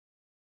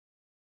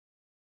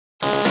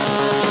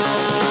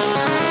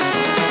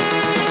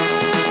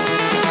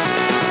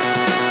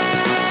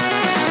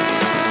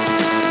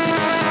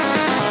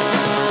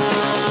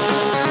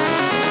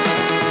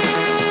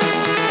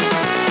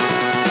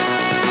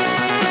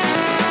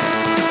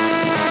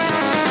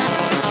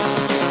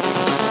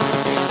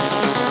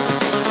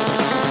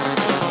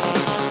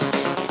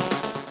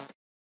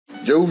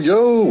Yo,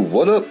 yo,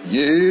 what up,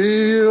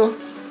 yeah?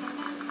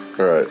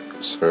 Alright,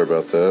 sorry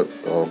about that.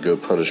 I'll go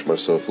punish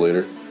myself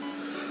later.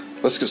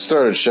 Let's get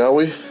started, shall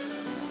we?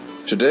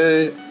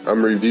 Today,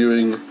 I'm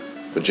reviewing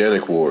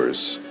Maganic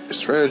Wars, a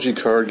strategy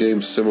card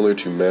game similar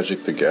to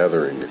Magic the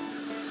Gathering.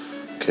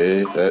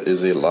 Okay, that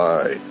is a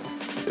lie.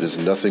 It is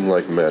nothing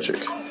like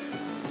Magic.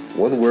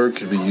 One word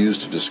could be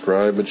used to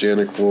describe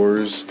Maganic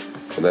Wars,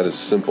 and that is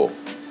simple.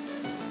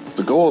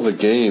 The goal of the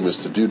game is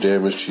to do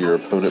damage to your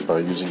opponent by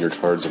using your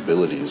card's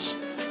abilities.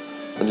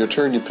 On your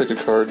turn, you pick a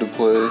card to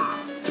play,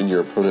 then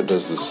your opponent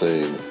does the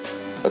same.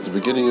 At the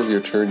beginning of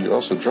your turn, you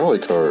also draw a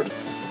card,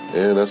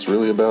 and that's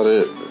really about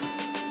it.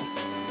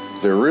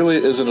 There really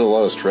isn't a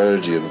lot of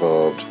strategy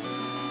involved.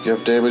 You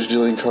have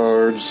damage-dealing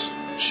cards,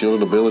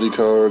 shield and ability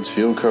cards,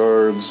 heal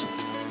cards.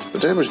 The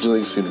damage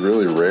dealing seemed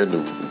really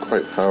random and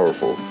quite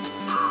powerful.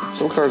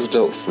 Some cards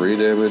dealt 3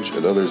 damage,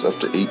 and others up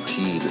to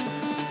 18.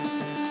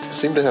 I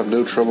seem to have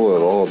no trouble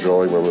at all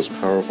drawing my most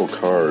powerful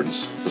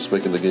cards, thus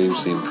making the game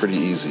seem pretty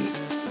easy.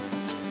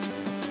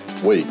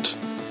 Wait,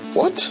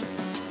 what?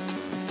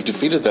 You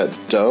defeated that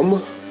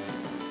dumb?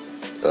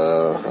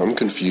 I'm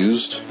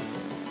confused.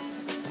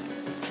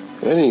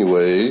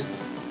 Anyway,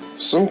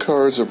 some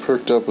cards are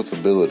perked up with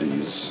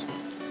abilities.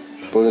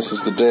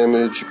 Bonuses to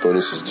damage,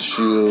 bonuses to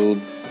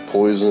shield,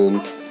 poison,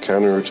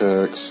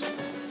 counterattacks.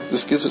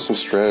 This gives it some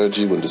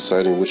strategy when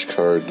deciding which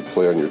card to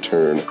play on your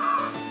turn.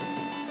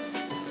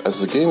 As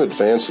the game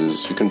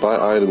advances, you can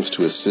buy items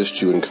to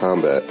assist you in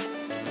combat.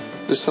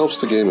 This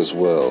helps the game as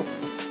well.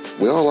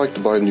 We all like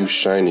to buy new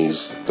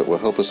shinies that will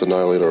help us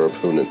annihilate our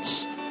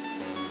opponents.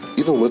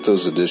 Even with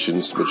those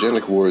additions,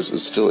 Maganic Wars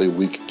is still a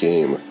weak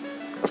game.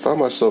 I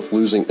found myself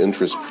losing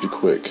interest pretty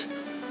quick.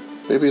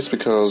 Maybe it's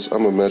because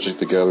I'm a Magic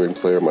the Gathering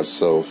player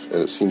myself,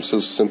 and it seems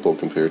so simple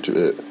compared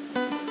to it.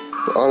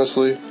 But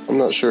honestly, I'm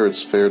not sure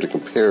it's fair to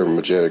compare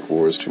Maganic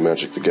Wars to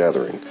Magic the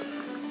Gathering.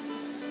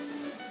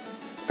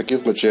 I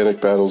give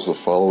Maganic Battles the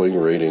following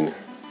rating.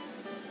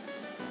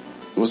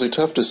 It was a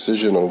tough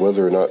decision on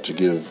whether or not to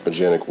give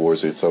Maganic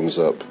Wars a thumbs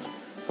up.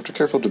 After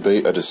careful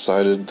debate, I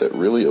decided that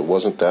really it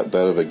wasn't that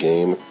bad of a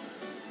game.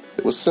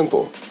 It was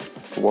simple.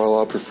 While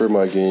I prefer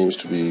my games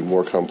to be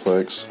more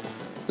complex,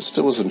 it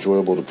still was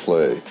enjoyable to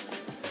play.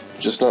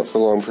 Just not for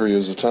long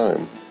periods of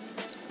time.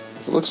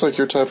 If it looks like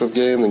your type of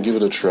game, then give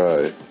it a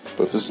try.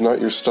 But if this is not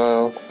your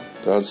style,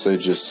 then I'd say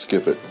just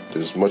skip it.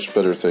 There's much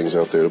better things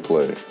out there to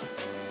play.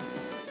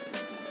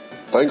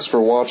 Thanks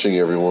for watching,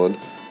 everyone.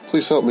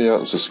 Please help me out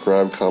and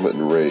subscribe, comment,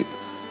 and rate.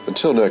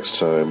 Until next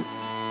time.